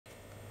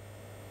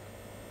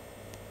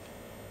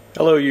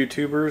Hello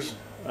YouTubers.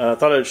 I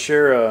thought I'd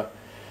share a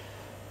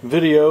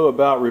video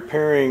about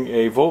repairing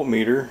a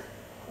voltmeter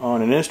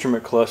on an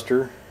instrument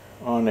cluster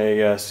on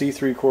a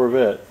C3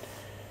 Corvette.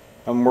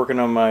 I'm working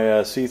on my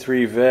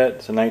C3 Vet.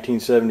 It's a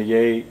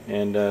 1978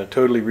 and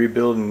totally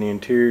rebuilding the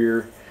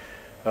interior.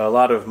 A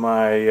lot of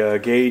my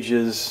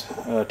gauges,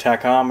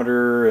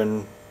 tachometer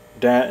and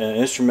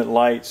instrument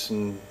lights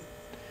and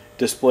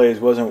displays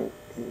weren't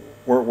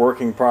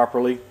working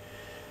properly.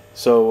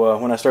 So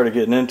when I started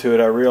getting into it,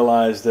 I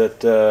realized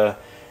that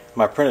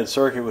my printed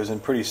circuit was in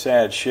pretty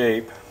sad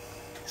shape.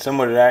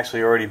 Someone had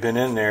actually already been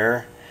in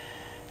there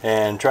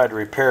and tried to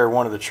repair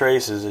one of the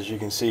traces, as you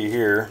can see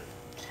here,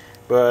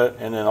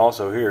 and then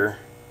also here.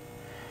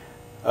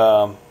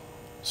 So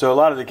a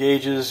lot of the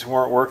gauges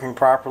weren't working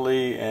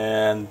properly,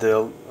 and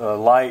the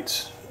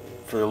lights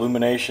for the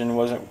illumination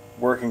wasn't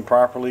working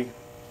properly.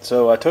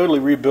 So I totally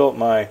rebuilt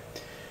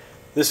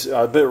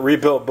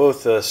rebuilt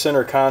both the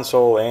center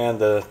console and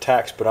the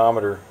tach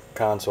speedometer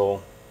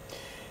console,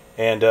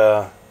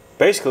 and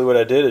basically what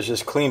I did is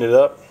just cleaned it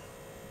up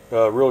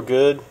real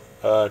good.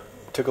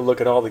 Took a look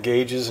at all the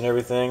gauges and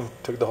everything,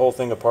 took the whole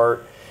thing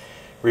apart,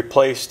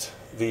 replaced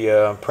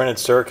the printed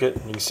circuit.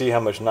 You can see how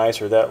much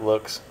nicer that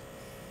looks,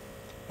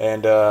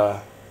 and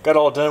got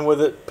all done with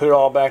it, put it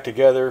all back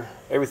together.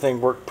 Everything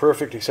worked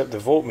perfect except the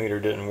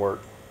voltmeter didn't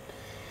work.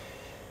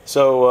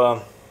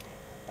 So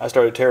I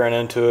started tearing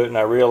into it, and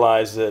I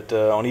realized that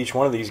on each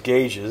one of these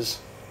gauges,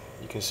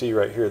 you can see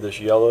right here this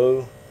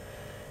yellow,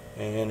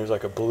 and there's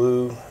like a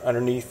blue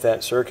underneath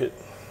that circuit,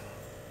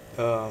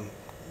 printed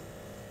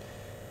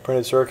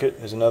circuit.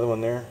 There's another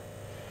one there.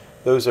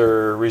 Those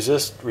are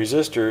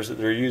resistors that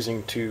they're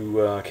using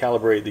to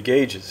calibrate the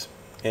gauges.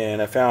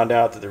 And I found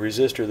out that the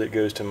resistor that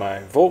goes to my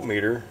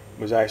voltmeter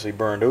was actually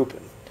burned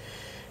open.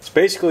 It's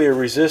basically a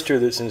resistor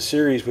that's in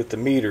series with the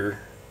meter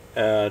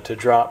to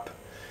drop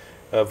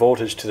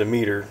voltage to the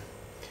meter,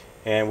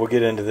 and we'll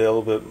get into a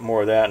little bit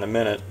more of that in a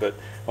minute. But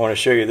I want to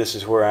show you, this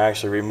is where I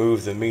actually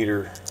removed the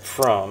meter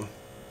from.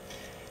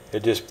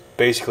 It just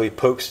basically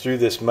pokes through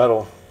this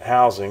metal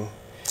housing.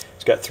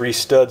 It's got 3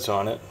 studs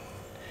on it,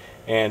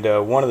 and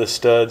one of the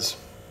studs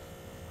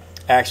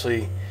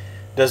actually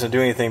doesn't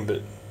do anything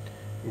but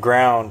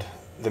ground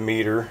the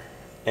meter,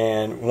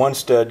 and one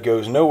stud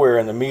goes nowhere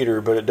in the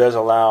meter, but it does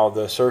allow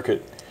the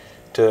circuit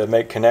to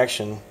make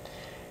connection,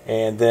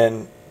 and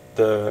then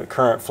the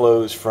current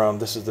flows from,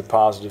 this is the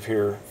positive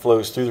here,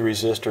 flows through the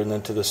resistor and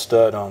then to the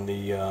stud on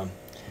the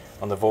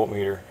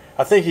voltmeter.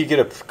 I think you get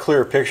a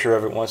clearer picture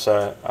of it once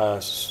I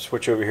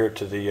switch over here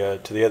to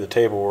the other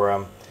table, where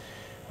I'm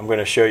going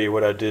to show you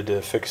what I did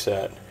to fix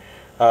that.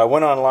 I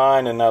went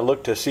online and I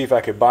looked to see if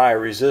I could buy a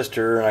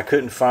resistor, and I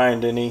couldn't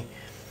find any.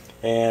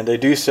 And they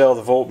do sell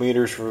the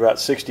voltmeters for about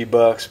 60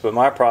 bucks, but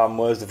my problem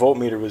was the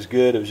voltmeter was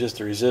good, it was just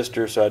the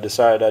resistor. So I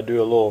decided I'd do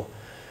a little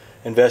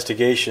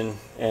investigation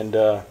and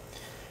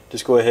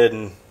just go ahead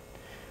and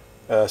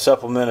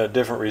supplement a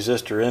different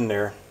resistor in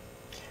there.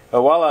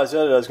 While I was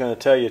at it, I was going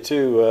to tell you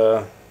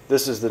too,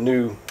 this is the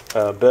new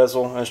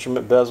bezel,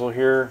 instrument bezel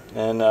here,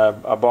 and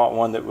I bought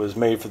one that was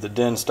made for the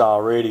DIN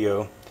style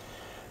radio.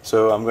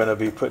 So I'm going to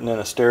be putting in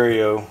a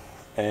stereo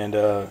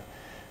and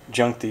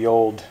junk the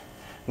old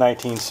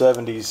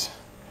 1970s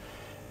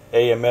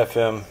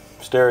AM/FM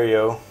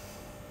stereo.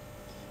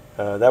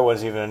 That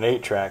wasn't even an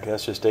 8-track,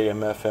 that's just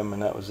AM/FM,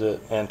 and that was it,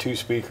 and 2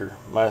 speaker.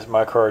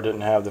 My car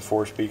didn't have the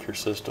 4-speaker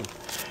system.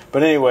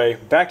 But anyway,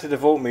 back to the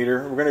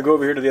voltmeter. We're going to go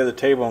over here to the other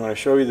table. I'm going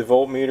to show you the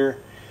voltmeter,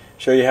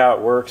 show you how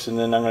it works, and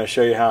then I'm going to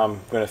show you how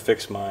I'm going to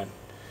fix mine.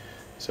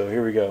 So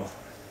here we go.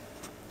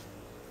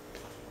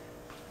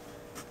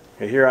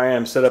 Okay, here I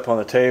am set up on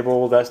the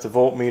table. That's the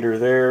voltmeter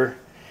there.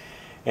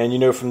 And you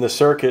know, from the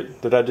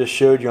circuit that I just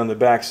showed you on the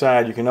back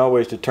side, you can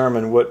always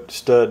determine what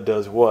stud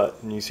does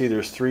what. And you see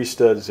there's 3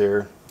 studs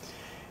there,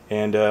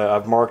 and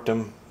I've marked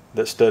them.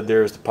 That stud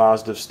there is the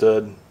positive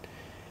stud,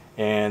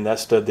 and that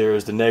stud there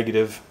is the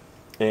negative.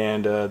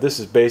 And this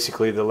is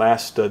basically the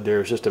last stud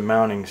there. It's just a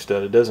mounting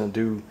stud. It doesn't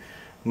do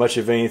much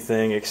of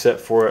anything except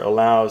for it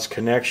allows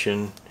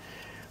connection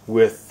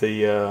with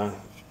the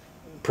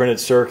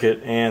printed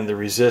circuit and the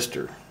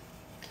resistor.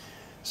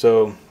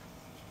 So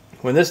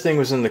when this thing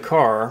was in the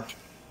car,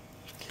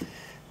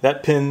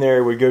 that pin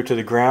there would go to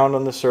the ground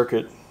on the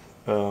circuit,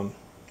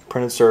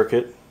 printed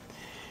circuit,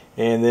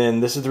 and then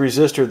this is the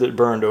resistor that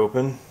burned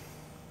open.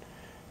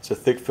 It's a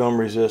thick film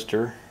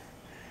resistor,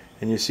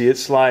 and you see it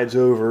slides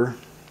over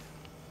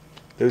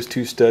those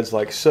 2 studs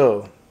like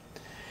so.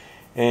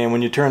 And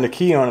when you turn the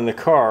key on in the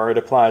car, it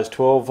applies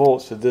 12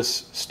 volts to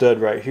this stud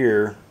right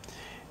here,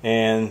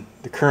 and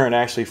the current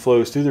actually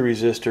flows through the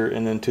resistor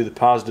and then to the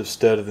positive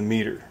stud of the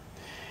meter.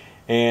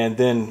 And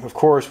then of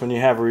course, when you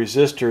have a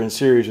resistor in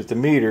series with the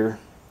meter,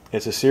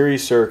 it's a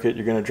series circuit.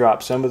 You're going to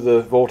drop some of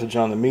the voltage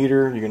on the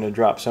meter, you're going to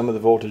drop some of the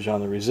voltage on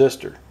the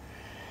resistor.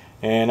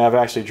 And I've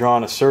actually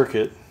drawn a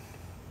circuit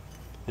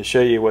to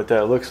show you what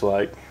that looks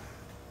like.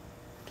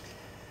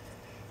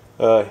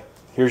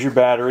 Here's your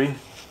battery,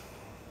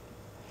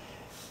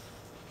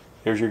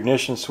 here's your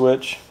ignition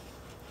switch,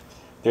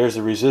 there's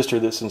the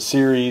resistor that's in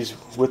series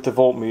with the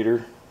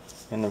voltmeter,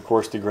 and of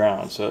course the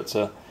ground. So it's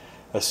a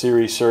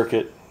series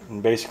circuit,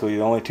 and basically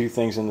the only two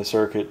things in the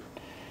circuit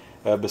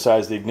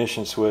besides the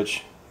ignition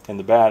switch and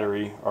the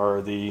battery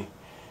are the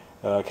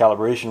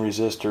calibration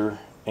resistor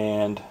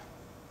and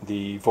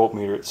the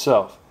voltmeter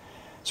itself.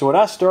 So what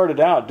I started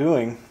out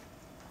doing,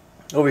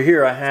 over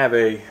here I have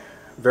a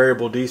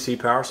variable DC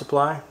power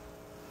supply,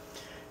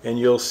 and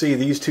you'll see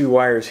these two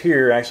wires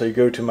here actually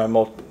go to my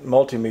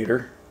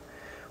multimeter,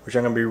 which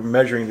I'm going to be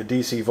measuring the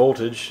DC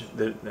voltage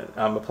that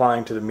I'm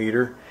applying to the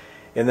meter.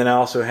 And then I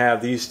also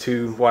have these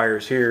two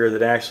wires here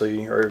that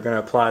actually are going to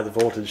apply the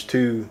voltage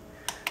to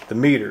the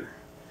meter.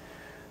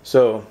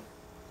 So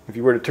if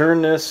you were to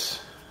turn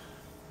this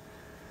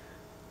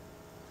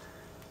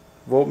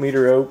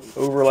voltmeter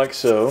over like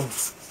so,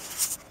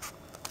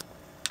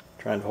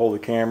 trying to hold the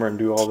camera and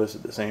do all this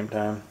at the same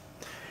time,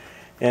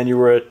 and you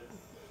were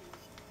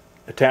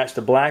attached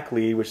the black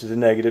lead, which is the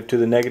negative, to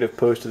the negative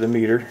post of the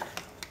meter,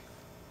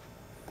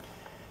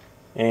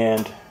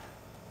 and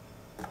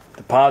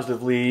the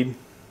positive lead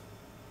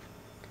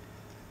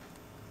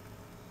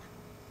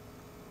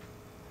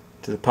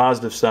to the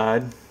positive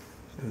side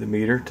of the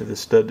meter, to the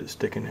stud that's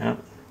sticking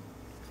out.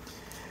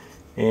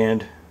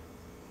 And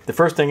the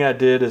first thing I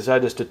did is I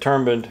just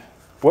determined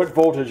what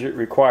voltage it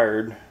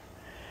required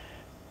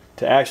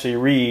to actually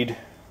read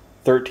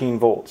 13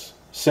 volts,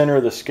 center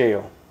of the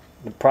scale,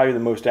 probably the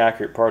most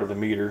accurate part of the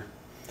meter.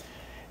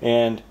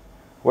 And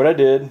what I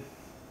did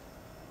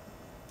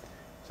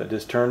is I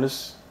just turned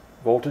this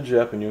voltage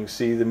up, and you can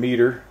see the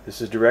meter.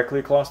 This is directly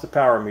across the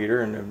power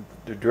meter and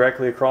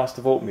directly across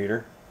the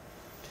voltmeter.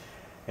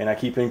 And I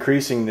keep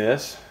increasing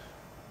this,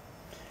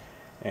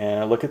 and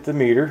I look at the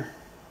meter,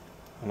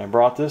 and I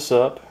brought this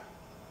up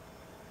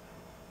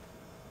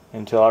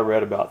until I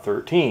read about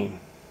 13,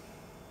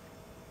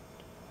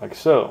 like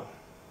so.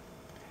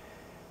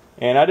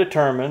 And I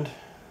determined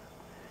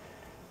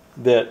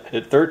that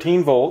at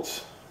 13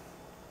 volts,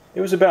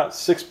 it was about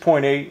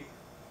 6.8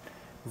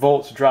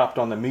 volts dropped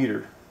on the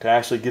meter to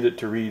actually get it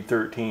to read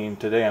 13.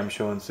 Today I'm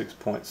showing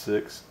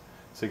 6.6,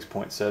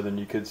 6.7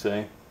 you could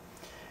say.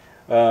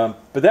 But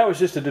that was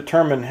just to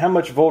determine how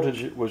much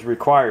voltage was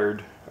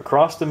required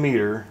across the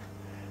meter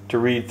to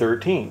read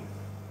 13.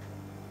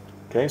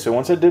 Okay, so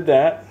once I did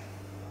that,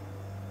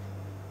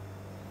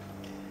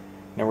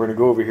 now we're going to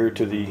go over here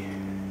to the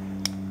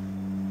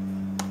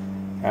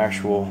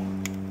actual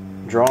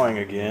drawing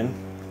again.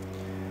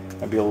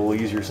 That'd be a little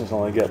easier since I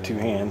only got two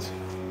hands.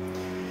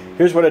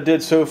 Here's what I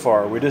did so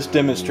far. We just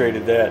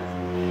demonstrated that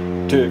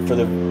for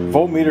the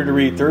voltmeter to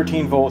read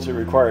 13 volts, it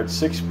required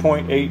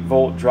 6.8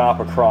 volt drop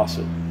across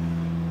it.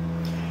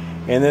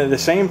 And then at the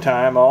same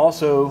time, I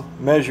also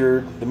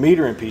measured the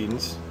meter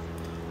impedance,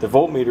 the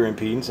voltmeter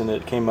impedance, and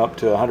it came up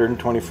to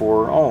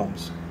 124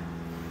 ohms.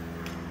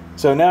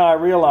 So now I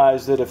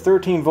realize that if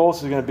 13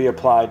 volts is going to be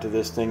applied to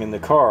this thing in the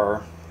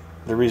car,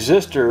 the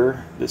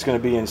resistor that's going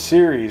to be in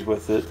series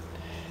with it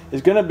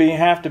is going to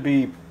have to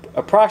be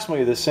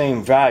approximately the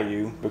same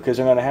value, because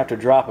I'm going to have to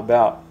drop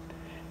about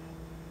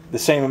the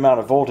same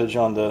amount of voltage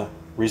on the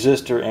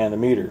resistor and the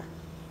meter.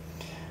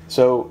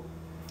 So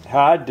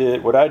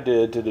what I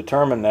did to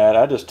determine that,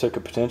 I just took a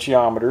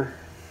potentiometer,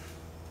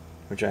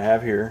 which I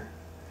have here,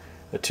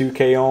 a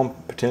 2K ohm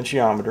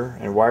potentiometer,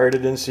 and wired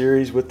it in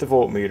series with the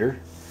voltmeter.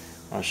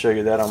 I'll show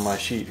you that on my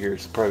sheet here.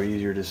 It's probably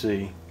easier to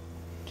see.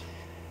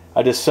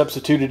 I just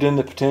substituted in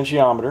the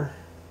potentiometer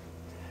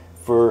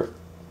for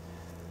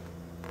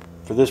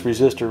this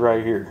resistor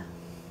right here.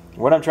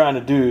 What I'm trying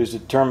to do is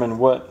determine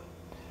what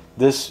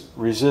this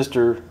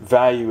resistor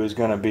value is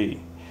going to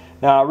be.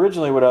 Now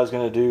originally what I was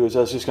going to do is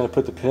I was just going to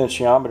put the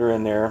potentiometer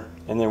in there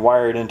and then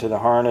wire it into the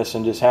harness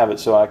and just have it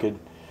so I could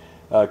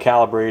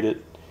calibrate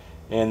it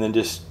and then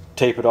just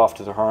tape it off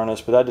to the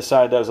harness. But I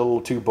decided that was a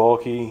little too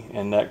bulky,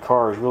 and that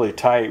car is really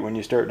tight. When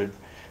you start to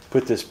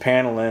put this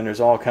panel in, there's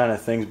all kind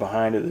of things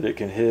behind it that it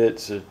can hit.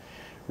 It's a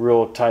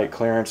real tight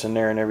clearance in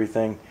there and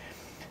everything.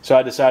 So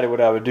I decided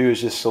what I would do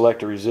is just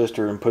select a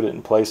resistor and put it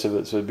in place of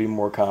it so it'd be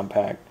more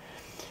compact.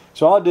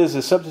 So all I did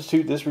is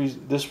substitute this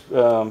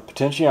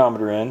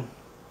potentiometer in,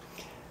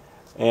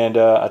 and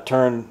I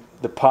turned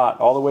the pot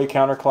all the way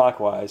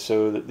counterclockwise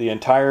so that the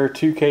entire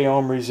 2K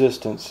ohm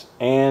resistance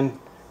and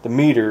the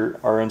meter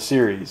are in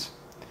series.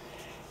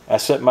 I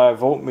set my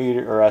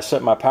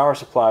power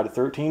supply to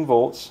 13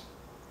 volts,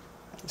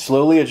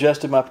 slowly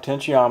adjusted my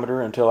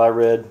potentiometer until I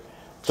read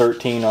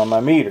 13 on my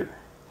meter.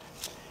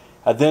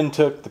 I then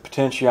took the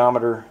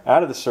potentiometer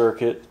out of the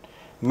circuit,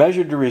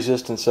 measured the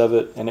resistance of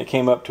it, and it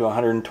came up to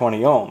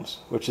 120 ohms,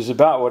 which is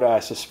about what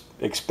I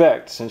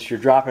expect. Since you're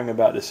dropping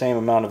about the same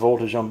amount of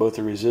voltage on both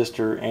the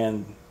resistor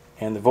and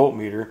the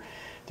voltmeter,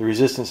 the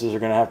resistances are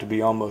going to have to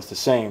be almost the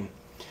same.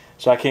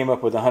 So I came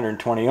up with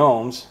 120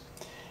 ohms,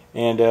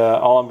 and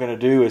all I'm going to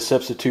do is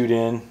substitute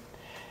in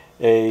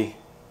a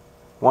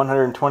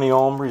 120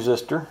 ohm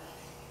resistor.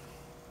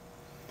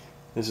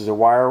 This is a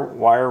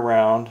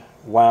wound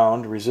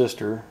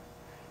resistor.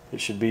 It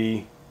should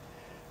be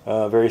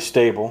very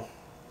stable,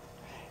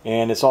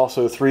 and it's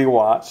also 3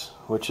 watts,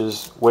 which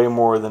is way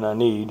more than I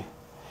need.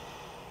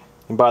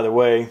 And by the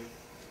way,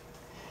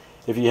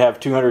 if you have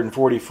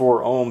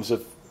 244 ohms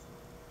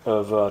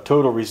of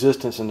total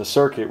resistance in the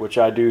circuit, which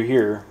I do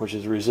here, which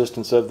is the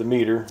resistance of the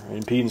meter,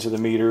 impedance of the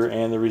meter,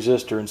 and the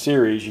resistor in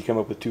series, you come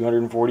up with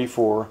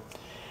 244,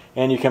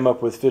 and you come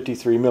up with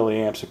 53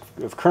 milliamps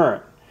of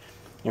current.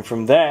 And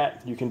from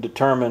that, you can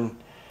determine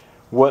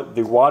what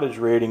the wattage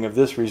rating of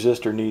this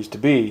resistor needs to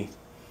be.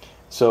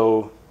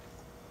 So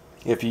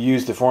if you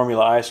use the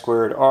formula I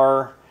squared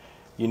R,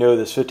 you know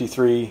there's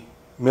 53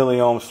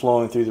 milliohms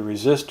flowing through the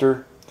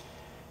resistor.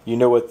 You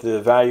know what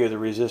the value of the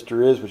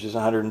resistor is, which is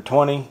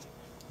 120.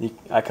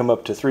 I come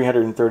up to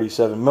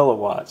 337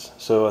 milliwatts.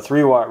 So a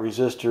 3-watt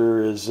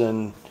resistor is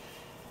in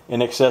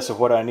excess of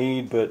what I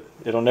need, but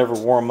it'll never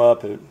warm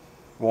up, it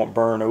won't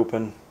burn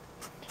open,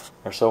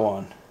 or so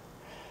on.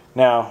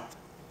 Now,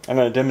 I'm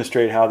going to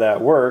demonstrate how that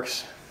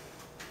works.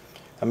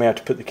 I may have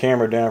to put the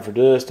camera down for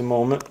just a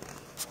moment.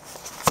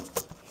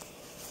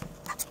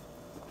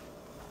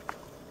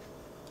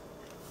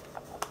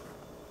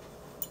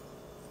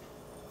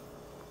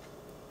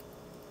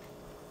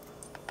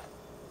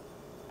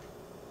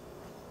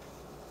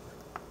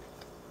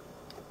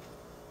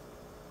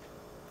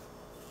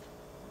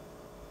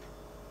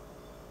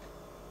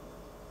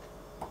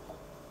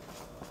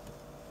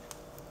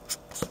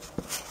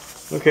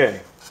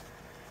 Okay,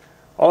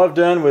 all I've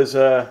done was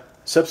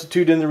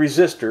substitute in the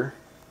resistor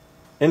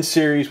in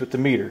series with the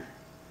meter.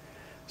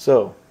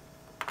 So,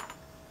 I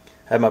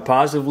have my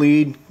positive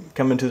lead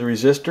coming to the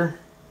resistor.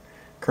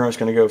 Current's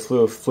going to go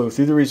flow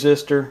through the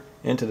resistor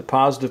into the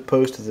positive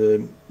post of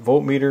the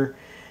voltmeter,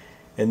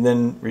 and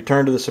then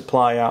return to the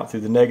supply out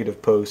through the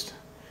negative post.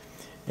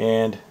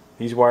 And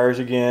these wires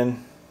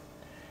again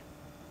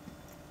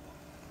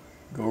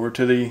go over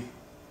to the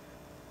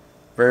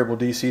variable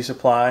DC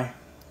supply.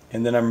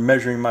 And then I'm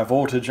measuring my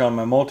voltage on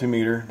my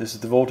multimeter. This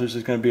is the voltage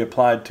that's going to be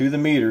applied to the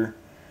meter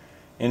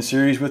in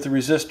series with the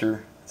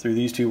resistor through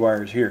these two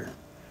wires here.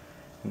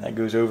 And that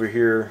goes over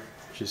here,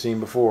 as you've seen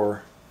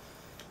before,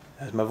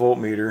 as my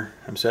voltmeter.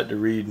 I'm set to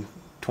read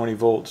 20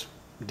 volts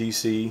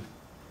DC.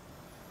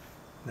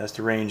 That's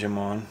the range I'm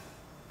on.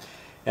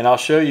 And I'll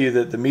show you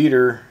that the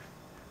meter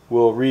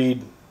will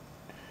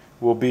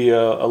be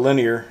a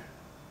linear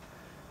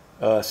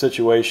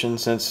situation.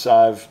 Since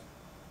I've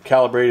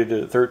calibrated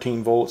it at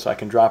 13 volts, I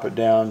can drop it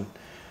down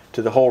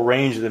to the whole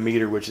range of the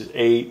meter, which is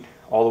 8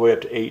 all the way up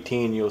to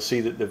 18. You'll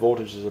see that the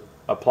voltage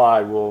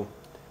applied will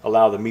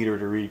allow the meter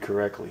to read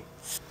correctly.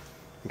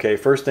 Okay,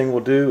 first thing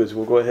we'll do is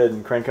we'll go ahead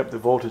and crank up the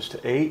voltage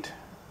to 8.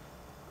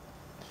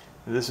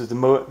 This is the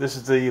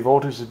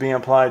voltage that's being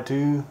applied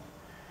to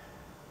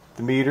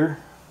the meter,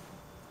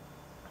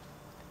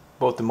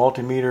 both the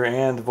multimeter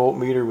and the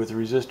voltmeter with the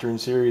resistor in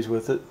series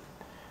with it.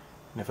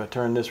 And if I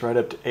turn this right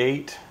up to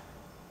 8,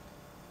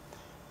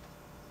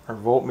 our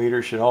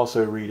voltmeter should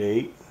also read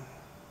 8.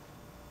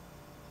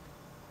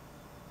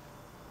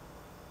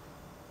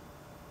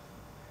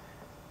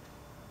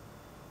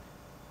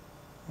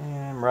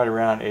 And right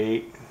around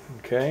 8.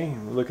 Okay,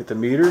 we'll look at the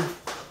meter.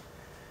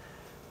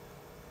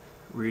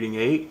 Reading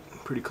 8,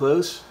 pretty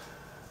close.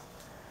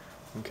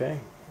 Okay,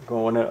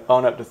 going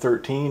on up to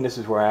 13. This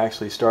is where I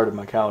actually started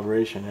my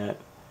calibration at.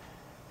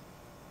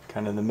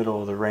 Kind of in the middle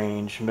of the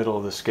range, middle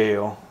of the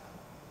scale.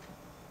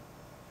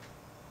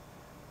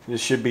 This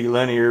should be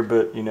linear,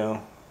 but you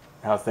know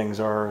how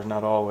things are is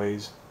not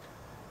always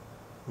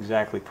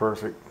exactly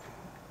perfect.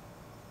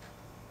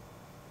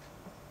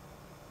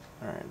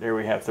 Alright, there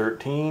we have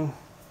 13.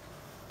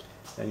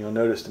 And you'll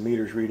notice the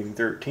meter's reading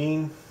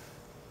 13.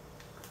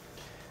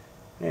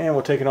 And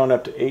we'll take it on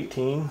up to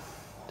 18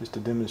 just to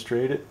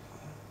demonstrate it.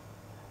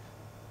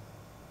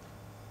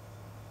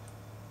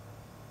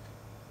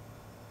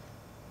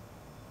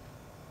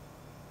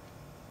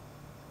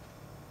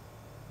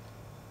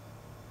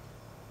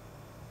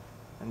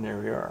 And there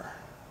we are,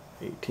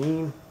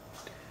 18,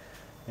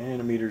 and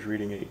the meter's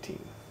reading 18.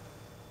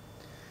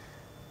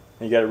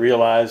 And you got to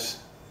realize,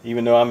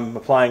 even though I'm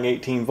applying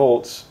 18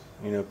 volts,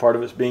 you know, part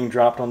of it's being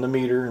dropped on the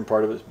meter and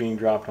part of it's being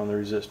dropped on the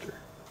resistor.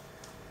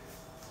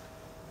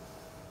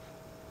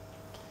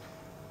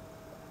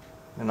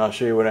 And I'll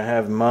show you what I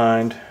have in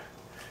mind.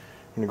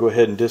 I'm going to go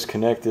ahead and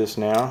disconnect this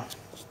now.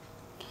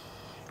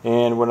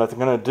 And what I'm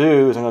going to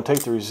do is I'm going to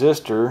take the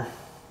resistor,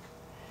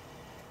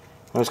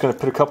 I'm just going to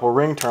put a couple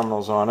ring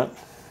terminals on it,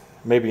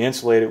 maybe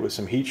insulate it with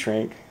some heat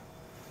shrink,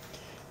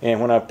 and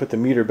when I put the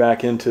meter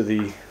back into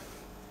the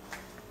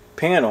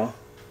panel,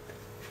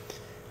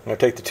 I'm going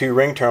to take the two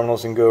ring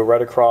terminals and go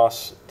right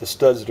across the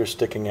studs that are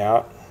sticking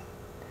out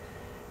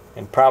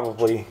and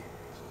probably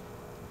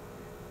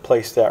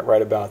place that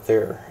right about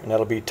there, and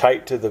that'll be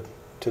tight to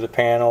the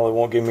panel. It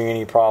won't give me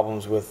any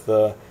problems with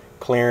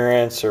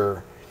clearance,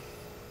 or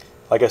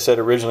like I said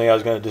originally I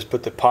was going to just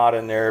put the pot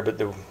in there, but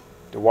the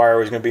wire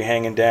was going to be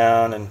hanging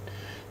down and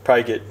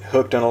probably get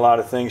hooked on a lot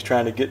of things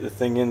trying to get the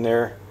thing in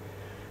there.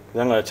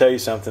 I'm going to tell you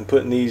something,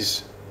 putting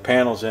these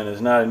panels in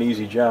is not an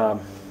easy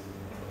job.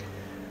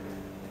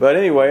 But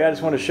anyway, I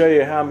just want to show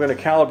you how I'm going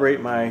to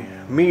calibrate my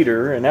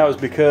meter, and that was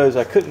because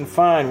I couldn't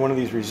find one of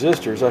these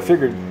resistors. I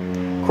figured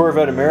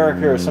Corvette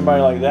America or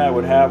somebody like that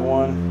would have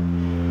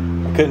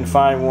one. I couldn't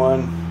find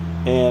one.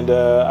 And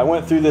I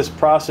went through this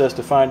process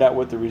to find out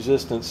what the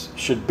resistance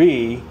should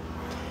be,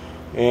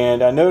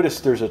 and I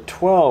noticed there's a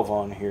 12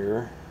 on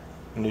here,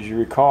 and as you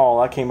recall,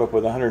 I came up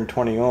with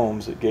 120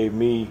 ohms that gave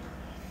me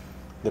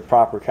the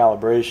proper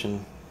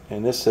calibration,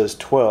 and this says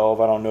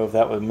 12. I don't know if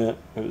that was meant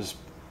it was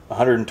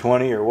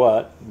 120 or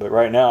what, but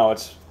right now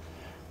it's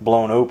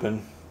blown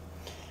open,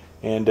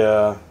 and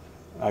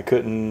I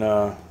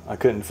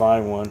couldn't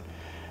find one.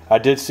 I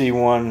did see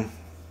one,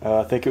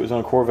 I think it was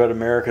on Corvette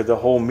America, the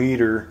whole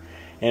meter,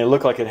 and it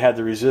looked like it had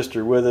the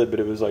resistor with it, but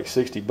it was like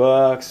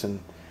 $60, and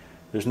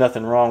there's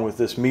nothing wrong with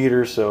this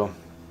meter, so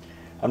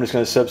I'm just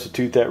going to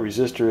substitute that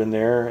resistor in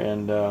there,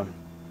 and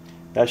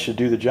that should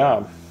do the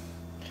job.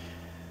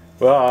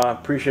 Well, I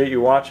appreciate you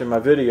watching my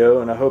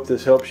video, and I hope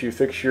this helps you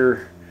fix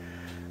your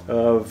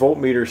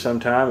voltmeter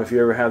sometime if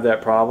you ever have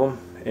that problem.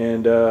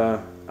 And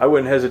I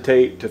wouldn't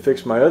hesitate to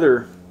fix my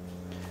other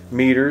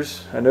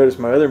meters. I noticed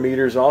my other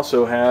meters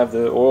also have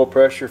the oil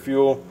pressure,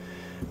 fuel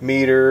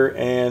meter,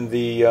 and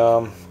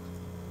the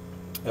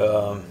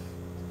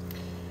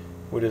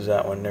what is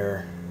that one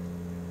there?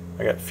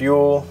 I got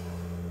fuel,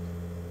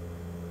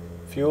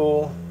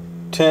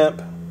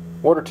 temp,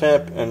 water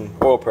temp, and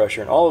oil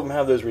pressure, and all of them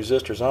have those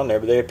resistors on there,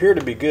 but they appear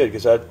to be good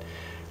because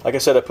like I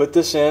said, I put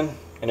this in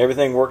and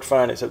everything worked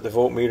fine except the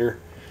voltmeter.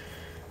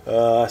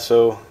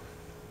 So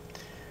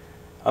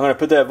I'm going to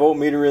put that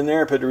voltmeter in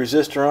there, put the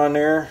resistor on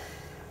there,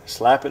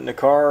 slap it in the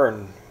car,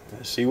 and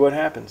see what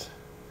happens.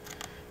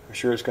 I'm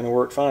sure it's going to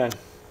work fine.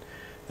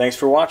 Thanks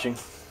for watching.